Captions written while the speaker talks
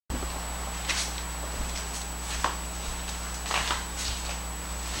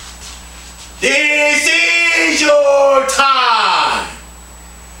This is your time.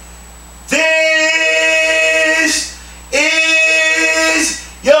 This is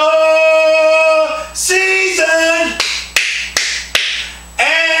your season.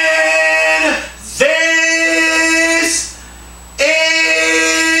 And this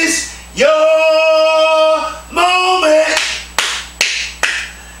is your moment.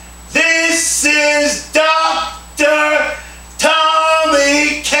 This is Dr.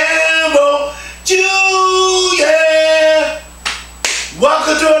 Tommy Campbell Jr.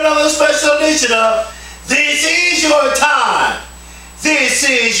 Welcome to another special edition of This Is Your Time. This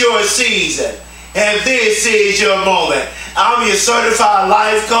is your season. And this is your moment. I'm your certified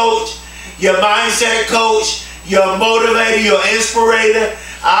life coach, your mindset coach, your motivator, your inspirator.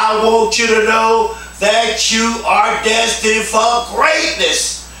 I want you to know that you are destined for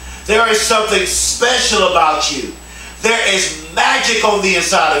greatness. There is something special about you. There is magic on the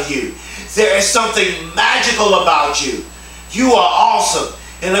inside of you. There is something magical about you. You are awesome.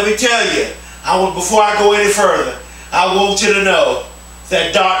 And let me tell you, before I go any further, I want you to know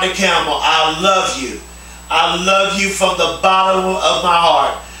that Dr. Campbell, I love you. I love you from the bottom of my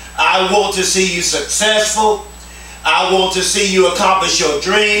heart. I want to see you successful. I want to see you accomplish your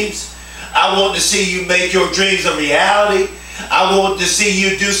dreams. I want to see you make your dreams a reality. I want to see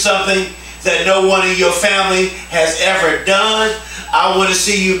you do something that no one in your family has ever done. I want to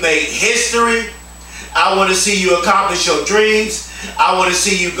see you make history. I want to see you accomplish your dreams. I want to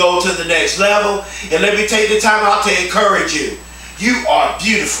see you go to the next level. And let me take the time out to encourage you. You are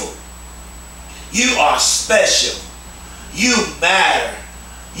beautiful. You are special. You matter.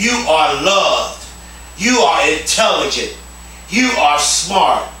 You are loved. You are intelligent. You are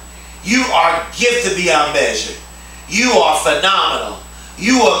smart. You are gifted beyond measure. You are phenomenal.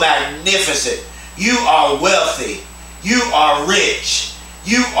 You are magnificent. You are wealthy. You are rich.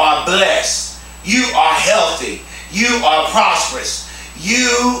 You are blessed. You are healthy. You are prosperous.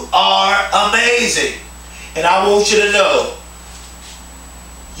 You are amazing. And I want you to know,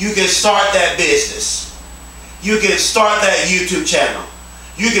 you can start that business. You can start that YouTube channel.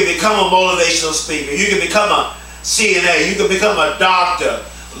 You can become a motivational speaker. You can become a CNA. You can become a doctor,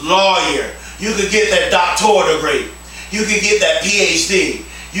 lawyer. You can get that doctoral degree. You can get that PhD.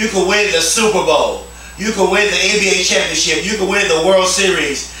 You can win the Super Bowl. You can win the NBA championship. You can win the World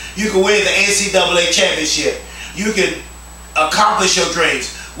Series. You can win the NCAA championship. You can accomplish your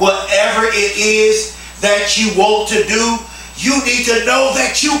dreams. Whatever it is that you want to do, you need to know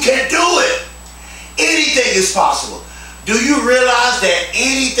that you can do it. Anything is possible. Do you realize that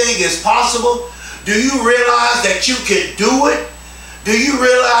anything is possible? Do you realize that you can do it? Do you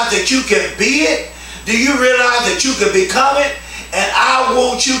realize that you can be it? Do you realize that you can become it? And I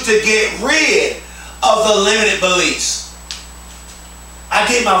want you to get rid of the limited beliefs. I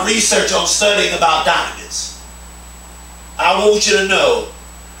did my research on studying about diamonds. I want you to know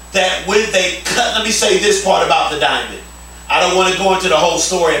that when they cut, let me say this part about the diamond. I don't want to go into the whole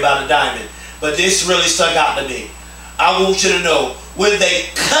story about the diamond, but this really stuck out to me. I want you to know, when they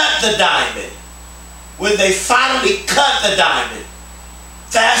cut the diamond, when they finally cut the diamond,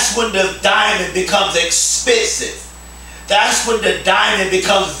 that's when the diamond becomes expensive. That's when the diamond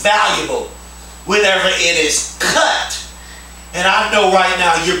becomes valuable, whenever it is cut. And I know right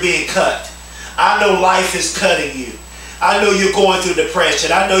now you're being cut. I know life is cutting you. I know you're going through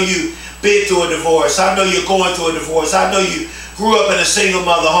depression. I know you've been through a divorce. I know you're going through a divorce. I know you grew up in a single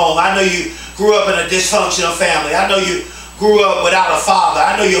mother home. I know you grew up in a dysfunctional family. I know you grew up without a father.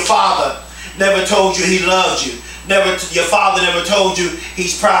 I know your father never told you he loved you. Your father never told you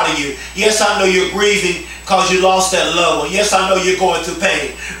he's proud of you. Yes, I know you're grieving because you lost that loved one. Yes, I know you're going through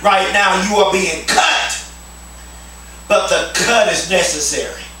pain. Right now you are being cut. But the cut is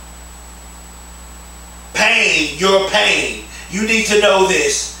necessary. Pain, your pain. You need to know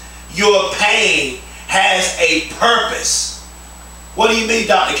this. Your pain has a purpose. What do you mean,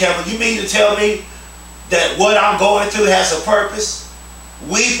 Dr. Campbell? You mean to tell me that what I'm going through has a purpose?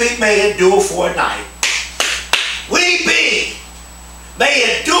 Weeping may endure for a night. Weeping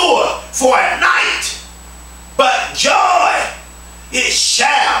may endure for a night, but joy, it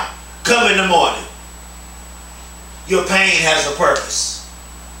shall come in the morning. Your pain has a purpose.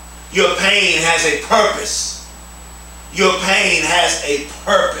 Your pain has a purpose. Your pain has a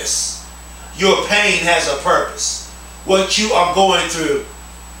purpose. Your pain has a purpose. What you are going through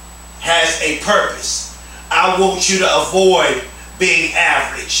has a purpose. I want you to avoid being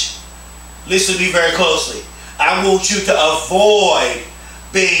average. Listen to me very closely. I want you to avoid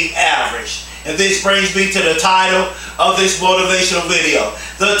being average. And this brings me to the title of this motivational video.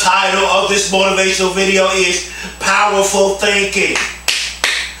 The title of this motivational video is Powerful Thinking.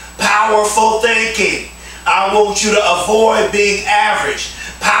 Powerful Powerful thinking. I want you to avoid being average.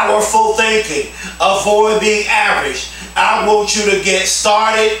 Powerful thinking. Avoid being average. I want you to get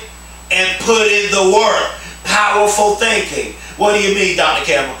started and put in the work. Powerful thinking. What do you mean, Dr.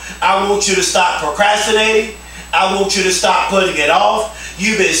 Campbell? I want you to stop procrastinating. I want you to stop putting it off.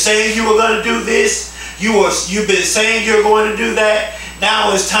 You've been saying you were going to do this. You've been saying you're going to do that.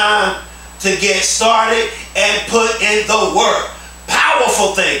 Now it's time to get started and put in the work.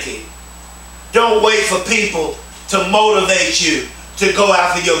 Powerful thinking. Don't wait for people to motivate you to go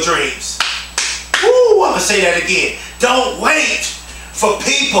after your dreams. Woo, I'm going to say that again. Don't wait for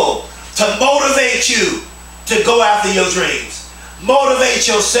people to motivate you to go after your dreams. Motivate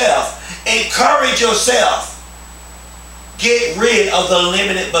yourself. Encourage yourself. Get rid of the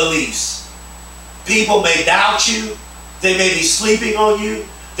limited beliefs. People may doubt you. They may be sleeping on you.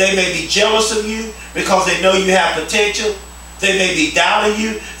 They may be jealous of you because they know you have potential. They may be doubting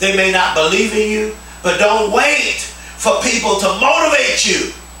you. They may not believe in you. But don't wait for people to motivate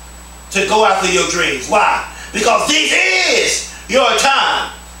you to go after your dreams. Why? Because this is your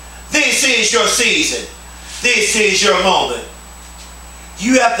time. This is your season. This is your moment.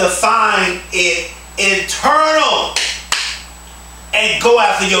 You have to find it internal and go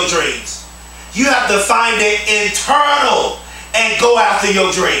after your dreams. You have to find it internal and go after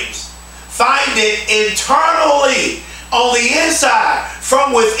your dreams. Find it internally on the inside,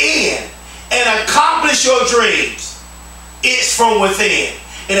 from within, and accomplish your dreams. It's from within.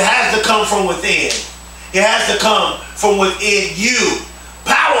 It has to come from within. It has to come from within you.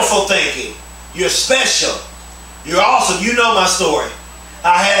 Powerful thinking. You're special. You're awesome. You know my story.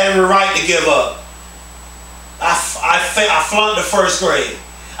 I had every right to give up. I flunked the first grade.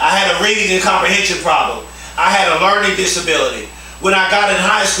 I had a reading and comprehension problem. I had a learning disability. When I got in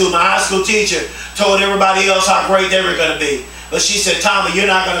high school, my high school teacher told everybody else how great they were going to be. But she said, Tommy, you're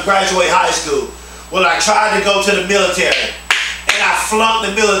not going to graduate high school. Well, I tried to go to the military, and I flunked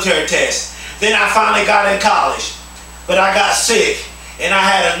the military test. Then I finally got in college. But I got sick, and I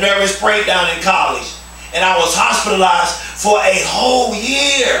had a nervous breakdown in college. And I was hospitalized for a whole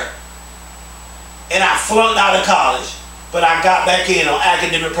year. And I flunked out of college. But I got back in on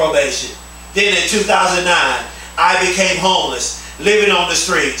academic probation. Then in 2009, I became homeless, living on the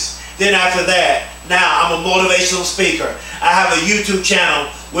streets. Then after that, now I'm a motivational speaker. I have a YouTube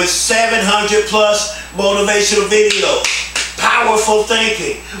channel with 700 plus motivational videos. Powerful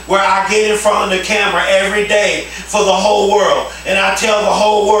thinking, where I get in front of the camera every day for the whole world. And I tell the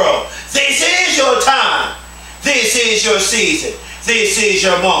whole world, this is your time. This is your season. This is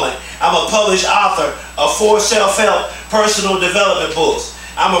your moment. I'm a published author of 4 self-help personal development books.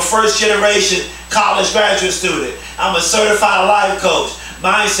 I'm a first-generation college graduate student. I'm a certified life coach,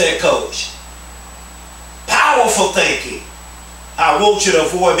 mindset coach. Powerful thinking. I want you to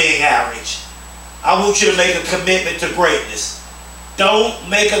avoid being average. I want you to make a commitment to greatness. Don't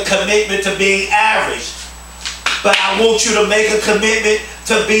make a commitment to being average, but I want you to make a commitment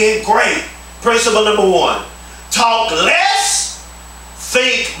to being great. Principle number 1, talk less,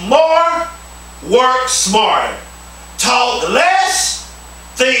 think more, work smarter. Talk less,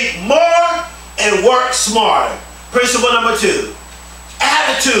 think more, and work smarter. Principle number 2,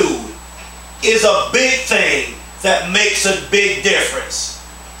 attitude is a big thing that makes a big difference.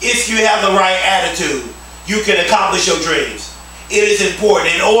 If you have the right attitude, you can accomplish your dreams. It is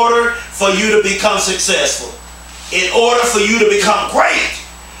important. In order for you to become successful, in order for you to become great,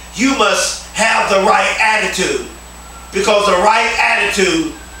 you must have the right attitude, because the right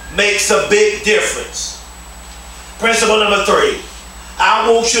attitude makes a big difference. Principle number 3, I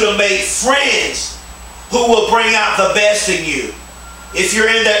want you to make friends who will bring out the best in you. If you're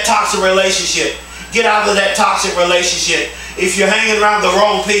in that toxic relationship, get out of that toxic relationship. If you're hanging around the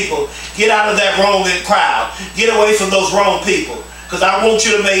wrong people, get out of that wrong crowd. Get away from those wrong people. Because I want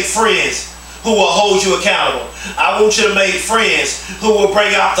you to make friends who will hold you accountable. I want you to make friends who will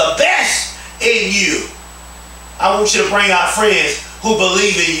bring out the best in you. I want you to bring out friends who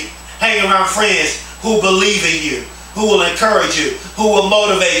believe in you. Hang around friends who believe in you, who will encourage you, who will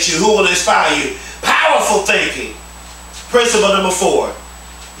motivate you, who will inspire you. Powerful thinking. Principle number 4,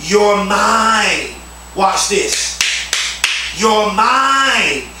 your mind. Watch this. Your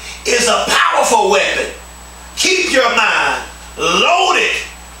mind is a powerful weapon. Keep your mind loaded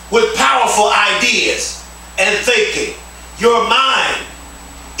with powerful ideas and thinking. Your mind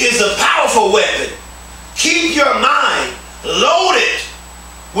is a powerful weapon. Keep your mind loaded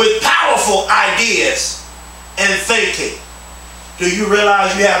with powerful ideas and thinking. Do you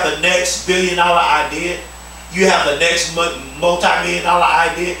realize you have the next billion-dollar idea? You have the next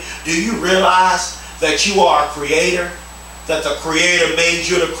multi-million-dollar idea? Do you realize that you are a creator? that the Creator made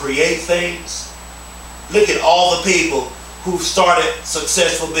you to create things? Look at all the people who've started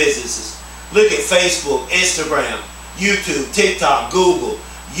successful businesses. Look at Facebook, Instagram, YouTube, TikTok, Google,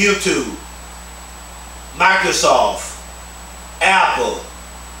 YouTube, Microsoft, Apple,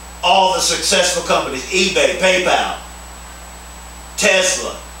 all the successful companies, eBay, PayPal,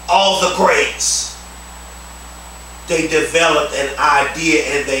 Tesla, all the greats. They developed an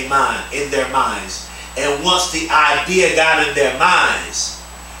idea in their minds. And once the idea got in their minds,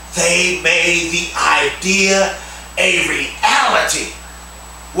 they made the idea a reality.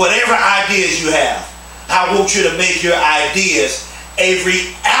 Whatever ideas you have, I want you to make your ideas a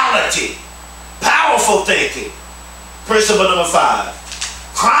reality. Powerful thinking. Principle number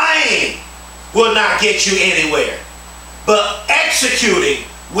 5. Crying will not get you anywhere, but executing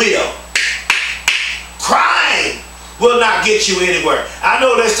will. Crying will not get you anywhere. I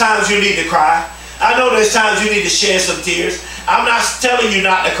know there's times you need to cry. I know there's times you need to shed some tears. I'm not telling you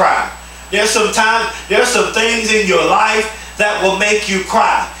not to cry. There's some things in your life that will make you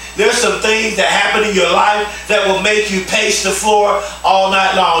cry. There's some things that happen in your life that will make you pace the floor all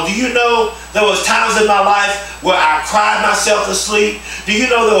night long. Do you know there was times in my life where I cried myself to sleep? Do you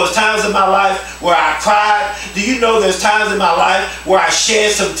know there was times in my life where I cried? Do you know there's times in my life where I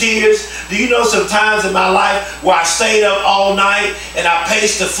shed some tears? Do you know some times in my life where I stayed up all night and I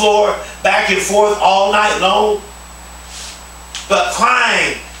paced the floor back and forth all night long? But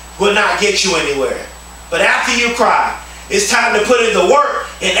crying will not get you anywhere. But after you cry, it's time to put in the work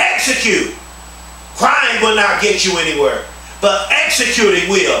and execute. Crying will not get you anywhere, but executing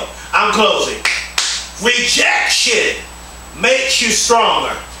will. I'm closing. Rejection makes you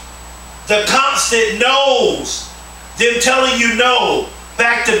stronger. The constant no's, them telling you no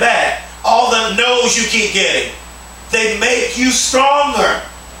back to back, all the no's you keep getting, they make you stronger.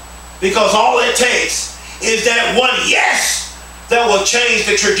 Because all it takes is that one yes that will change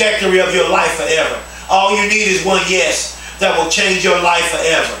the trajectory of your life forever. All you need is one yes that will change your life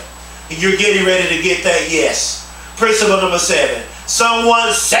forever. And you're getting ready to get that yes. Principle number 7.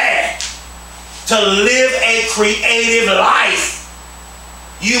 Someone said, to live a creative life,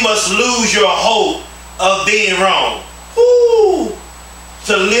 you must lose your hope of being wrong. Ooh.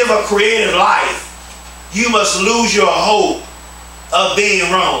 To live a creative life, you must lose your hope of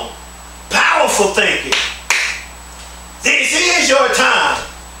being wrong. Powerful thinking. This is your time.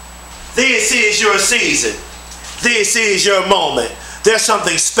 This is your season. This is your moment. There's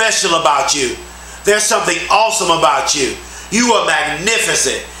something special about you. There's something awesome about you. You are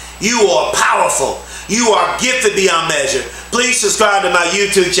magnificent. You are powerful. You are gifted beyond measure. Please subscribe to my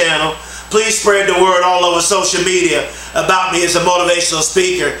YouTube channel. Please spread the word all over social media about me as a motivational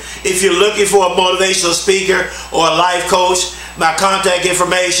speaker. If you're looking for a motivational speaker or a life coach, my contact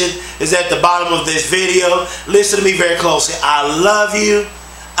information is at the bottom of this video. Listen to me very closely. I love you.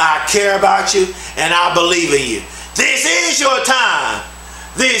 I care about you, and I believe in you. This is your time.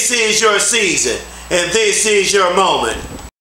 This is your season, and this is your moment.